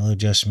 Hello,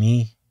 just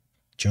me.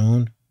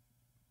 Joan.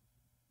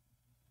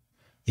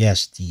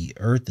 Yes, the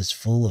earth is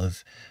full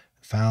of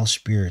foul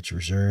spirits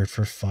reserved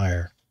for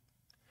fire.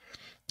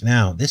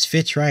 Now, this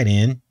fits right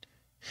in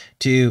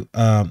to,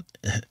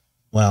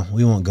 well,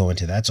 we won't go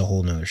into that. That's a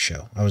whole nother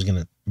show. I was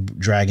going to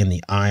drag in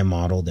the eye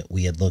model that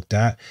we had looked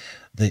at.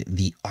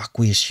 The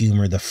aqueous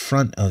humor, the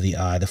front of the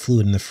eye, the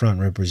fluid in the front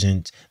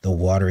represents the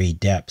watery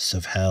depths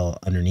of hell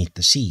underneath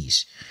the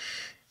seas.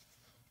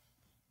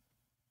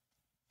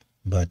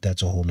 But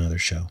that's a whole nother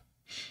show.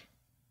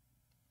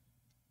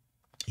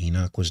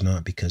 Enoch was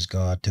not because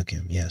God took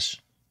him. Yes.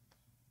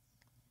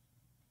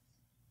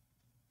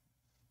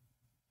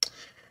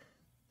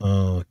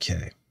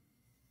 Okay.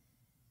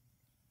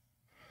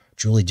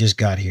 Julie just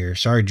got here.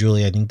 Sorry,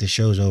 Julie. I think the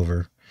show's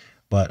over.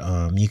 But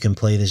you can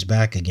play this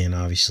back again,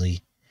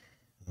 obviously.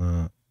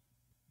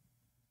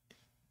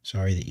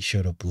 Sorry that you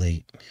showed up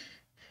late.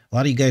 A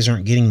lot of you guys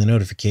aren't getting the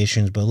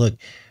notifications, but look,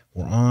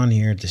 we're on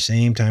here at the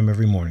same time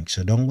every morning.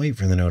 So don't wait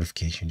for the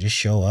notification. Just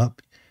show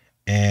up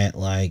at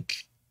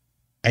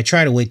I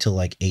try to wait till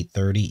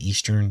 8:30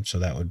 Eastern. So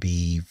that would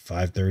be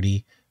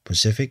 5:30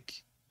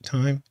 Pacific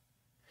time.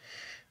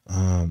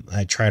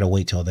 I try to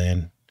wait till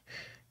then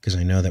because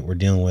I know that we're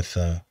dealing with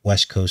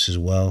West Coast as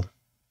well.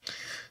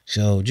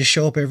 So just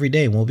show up every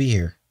day and we'll be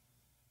here.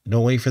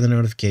 Don't wait for the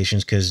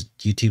notifications because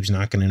YouTube's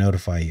not going to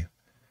notify you.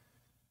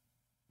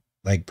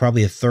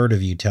 Probably a third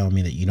of you tell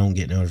me that you don't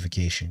get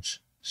notifications.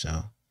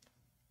 So,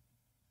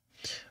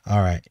 all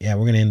right. Yeah,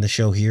 we're going to end the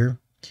show here.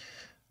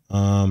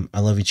 I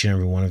love each and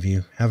every one of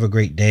you. Have a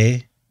great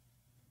day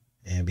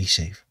and be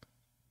safe.